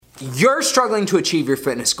you're struggling to achieve your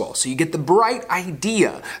fitness goal. So you get the bright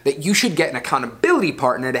idea that you should get an accountability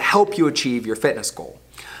partner to help you achieve your fitness goal.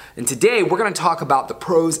 And today we're gonna talk about the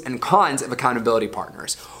pros and cons of accountability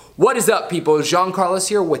partners. What is up, people? Jean Carlos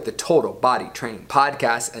here with the Total Body Training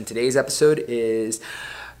Podcast, and today's episode is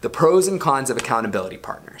the pros and cons of accountability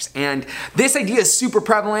partners. And this idea is super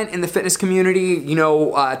prevalent in the fitness community.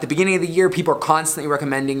 At the beginning of the year, people are constantly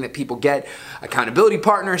recommending that people get accountability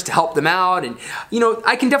partners to help them out. And,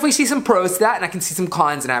 I can definitely see some pros to that, and I can see some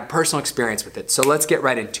cons, and I have personal experience with it. So let's get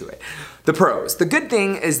right into it. The pros. The good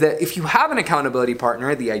thing is that if you have an accountability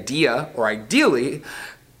partner, the idea, or ideally,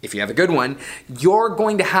 if you have a good one, you're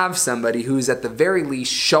going to have somebody who's at the very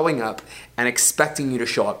least showing up and expecting you to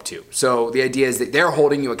show up too. So the idea is that they're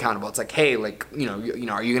holding you accountable. It's like, hey, are you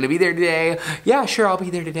going to be there today? Yeah, sure, I'll be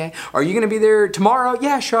there today. Are you going to be there tomorrow?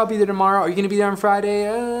 Yeah, sure, I'll be there tomorrow. Are you going to be there on Friday?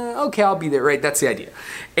 Okay, I'll be there. Right, that's the idea.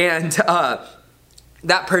 And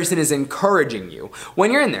that person is encouraging you when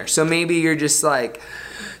you're in there. So maybe you're just like,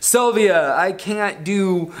 Sylvia, I can't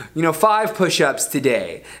do, 5 push-ups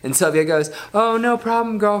today. And Sylvia goes, oh, no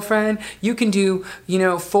problem, girlfriend. You can do,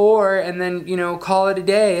 4 and then, call it a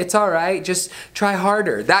day. It's all right. Just try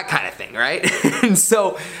harder. That kind of thing, right? And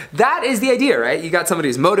so that is the idea, right? You got somebody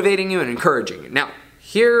who's motivating you and encouraging you. Now,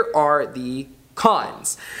 here are the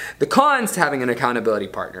cons. The cons to having an accountability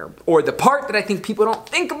partner, or the part that I think people don't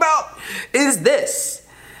think about, is this.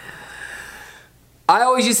 I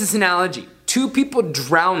always use this analogy. 2 people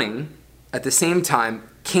drowning at the same time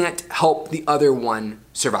can't help the other one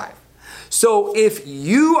survive. So if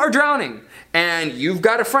you are drowning and you've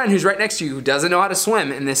got a friend who's right next to you who doesn't know how to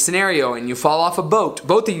swim in this scenario, and you fall off a boat,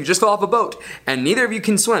 both of you just fall off a boat, and neither of you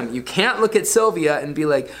can swim, you can't look at Sylvia and be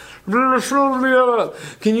like, Sylvia,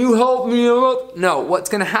 can you help me out? No, what's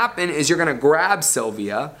gonna happen is you're gonna grab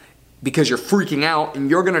Sylvia because you're freaking out, and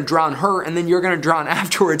you're gonna drown her, and then you're gonna drown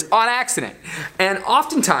afterwards on accident. And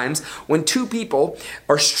oftentimes, when 2 people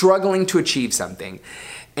are struggling to achieve something,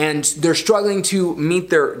 and they're struggling to meet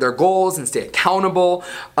their goals and stay accountable,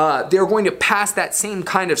 they're going to pass that same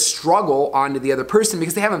kind of struggle onto the other person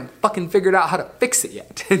because they haven't fucking figured out how to fix it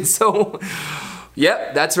yet. And so,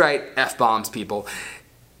 yep, that's right, F-bombs, people.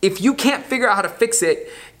 If you can't figure out how to fix it,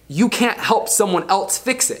 you can't help someone else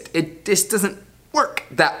fix it. It just doesn't work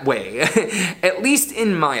that way, at least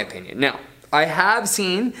in my opinion. Now, I have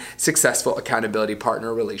seen successful accountability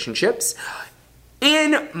partner relationships.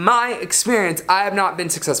 In my experience, I have not been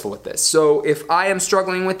successful with this. So if I am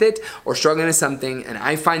struggling with it or struggling with something and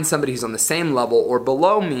I find somebody who's on the same level or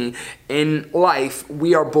below me in life,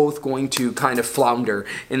 we are both going to kind of flounder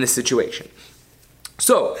in the situation.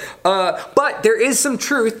 So, but there is some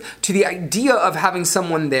truth to the idea of having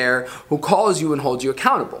someone there who calls you and holds you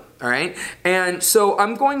accountable, all right? And so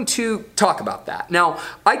I'm going to talk about that. Now,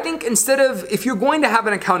 I think if you're going to have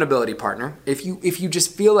an accountability partner, if you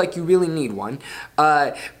just feel like you really need one,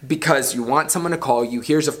 because you want someone to call you,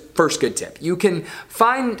 here's a first good tip. You can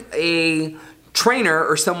find a trainer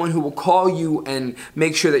or someone who will call you and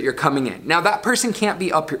make sure that you're coming in. Now, that person can't be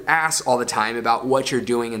up your ass all the time about what you're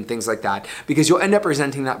doing and things like that, because you'll end up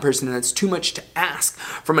resenting that person, and that's too much to ask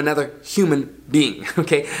from another human being,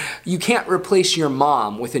 okay? You can't replace your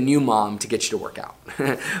mom with a new mom to get you to work out.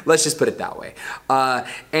 Let's just put it that way.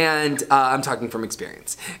 I'm talking from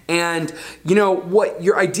experience. And what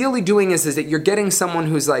you're ideally doing is that you're getting someone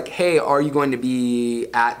who's like, hey, are you going to be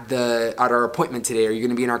at our appointment today? Are you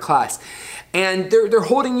going to be in our class? And they're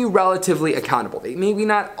holding you relatively accountable. Maybe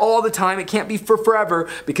not all the time, it can't be for forever,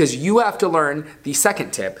 because you have to learn the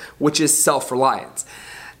second tip, which is self-reliance.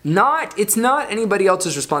 It's not anybody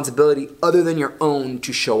else's responsibility other than your own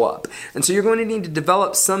to show up. And so you're going to need to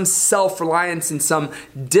develop some self-reliance and some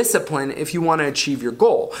discipline if you want to achieve your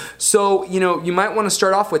goal. So, you might want to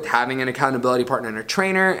start off with having an accountability partner and a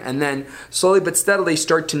trainer, and then slowly but steadily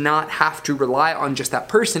start to not have to rely on just that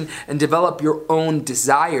person and develop your own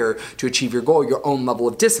desire to achieve your goal, your own level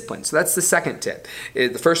of discipline. So that's the second tip. The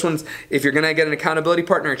first one's, if you're going to get an accountability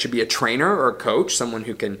partner, it should be a trainer or a coach, someone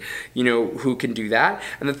who can do that.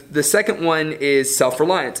 And the second one is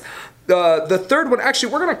self-reliance. The third one,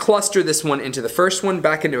 actually, we're going to cluster this one into the first one,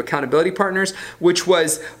 back into accountability partners, which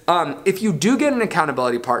was, if you do get an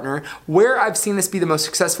accountability partner, where I've seen this be the most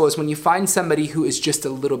successful is when you find somebody who is just a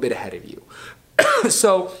little bit ahead of you.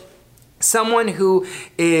 So someone who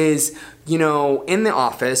is, in the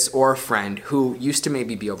office, or a friend who used to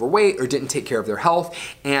maybe be overweight or didn't take care of their health,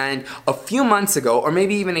 and a few months ago, or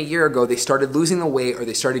maybe even a year ago, they started losing the weight, or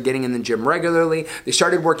they started getting in the gym regularly, they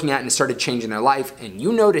started working out and it started changing their life, and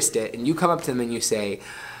you noticed it, and you come up to them and you say,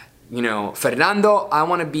 Fernando, I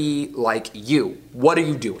want to be like you. What are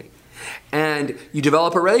you doing? and you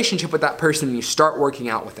develop a relationship with that person and you start working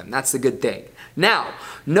out with them. That's the good thing. Now,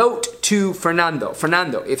 note to Fernando.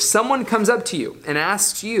 Fernando, if someone comes up to you and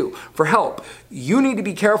asks you for help, you need to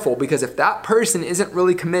be careful, because if that person isn't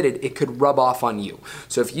really committed, it could rub off on you.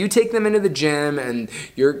 So if you take them into the gym and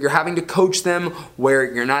you're having to coach them where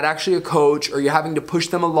you're not actually a coach, or you're having to push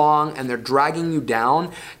them along and they're dragging you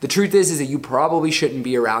down, the truth is that you probably shouldn't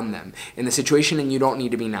be around them in the situation, and you don't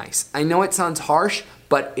need to be nice. I know it sounds harsh,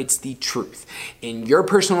 but it's the truth. In your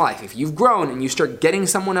personal life, if you've grown and you start getting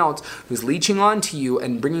someone else who's leeching onto you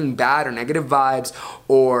and bringing bad or negative vibes,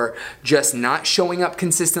 or just not showing up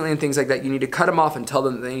consistently and things like that, you need to cut them off and tell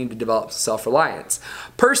them that they need to develop self-reliance.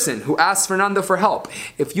 Person who asks Fernando for help,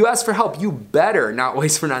 if you ask for help, you better not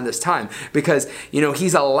waste Fernando's time, because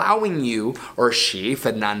he's allowing you, or she,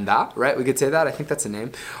 Fernanda, right? We could say that, I think that's a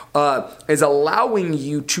name, is allowing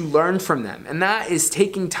you to learn from them. And that is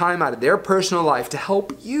taking time out of their personal life to help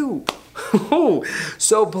you.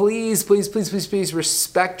 So please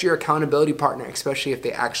respect your accountability partner, especially if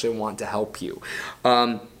they actually want to help you.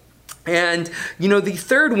 And the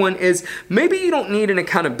third one is, maybe you don't need an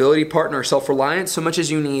accountability partner or self-reliance so much as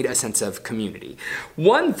you need a sense of community.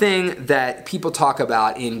 One thing that people talk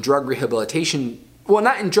about in drug rehabilitation, well,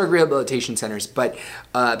 not in drug rehabilitation centers, but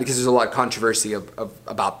because there's a lot of controversy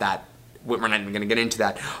about that. We're not even going to get into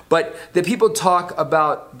that. But the people talk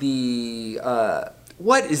about the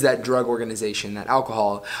what is that drug organization, that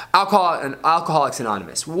Alcoholics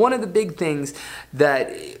Anonymous. One of the big things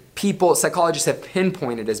that psychologists have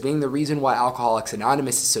pinpointed as being the reason why Alcoholics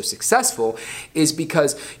Anonymous is so successful is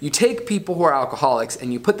because you take people who are alcoholics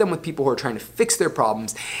and you put them with people who are trying to fix their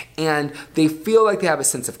problems, and they feel like they have a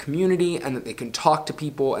sense of community and that they can talk to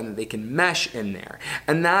people and that they can mesh in there.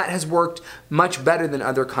 And that has worked much better than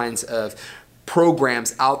other kinds of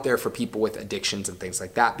programs out there for people with addictions and things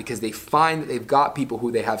like that, because they find that they've got people who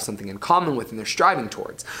they have something in common with and they're striving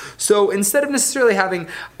towards. So instead of necessarily having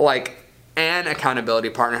an accountability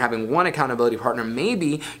partner, having one accountability partner,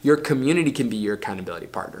 maybe your community can be your accountability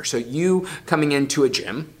partner. So you coming into a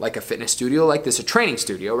gym, like a fitness studio, like this, a training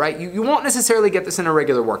studio, right? You won't necessarily get this in a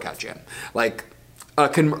regular workout gym, like a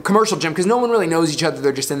commercial gym, because no one really knows each other.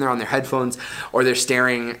 They're just in there on their headphones, or they're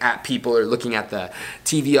staring at people, or looking at the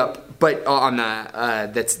TV but on the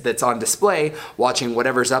that's on display, watching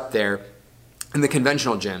whatever's up there in the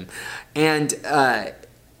conventional gym. And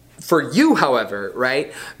for you, however,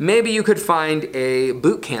 right, maybe you could find a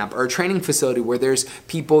boot camp or a training facility where there's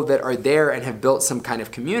people that are there and have built some kind of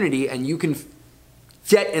community, and you can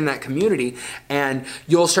get in that community, and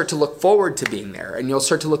you'll start to look forward to being there, and you'll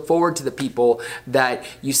start to look forward to the people that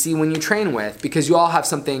you see when you train with, because you all have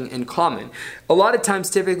something in common. A lot of times,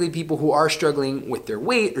 typically, people who are struggling with their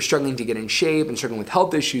weight or struggling to get in shape and struggling with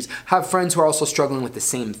health issues have friends who are also struggling with the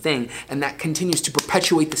same thing, and that continues to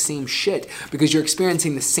perpetuate the same shit, because you're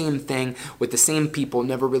experiencing the same thing with the same people,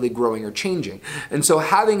 never really growing or changing. And so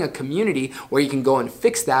having a community where you can go and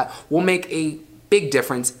fix that will make a big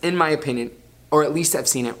difference, in my opinion, or at least I've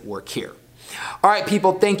seen it work here. All right,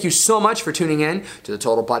 people, thank you so much for tuning in to the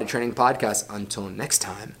Total Body Training Podcast. Until next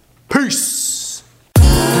time, peace!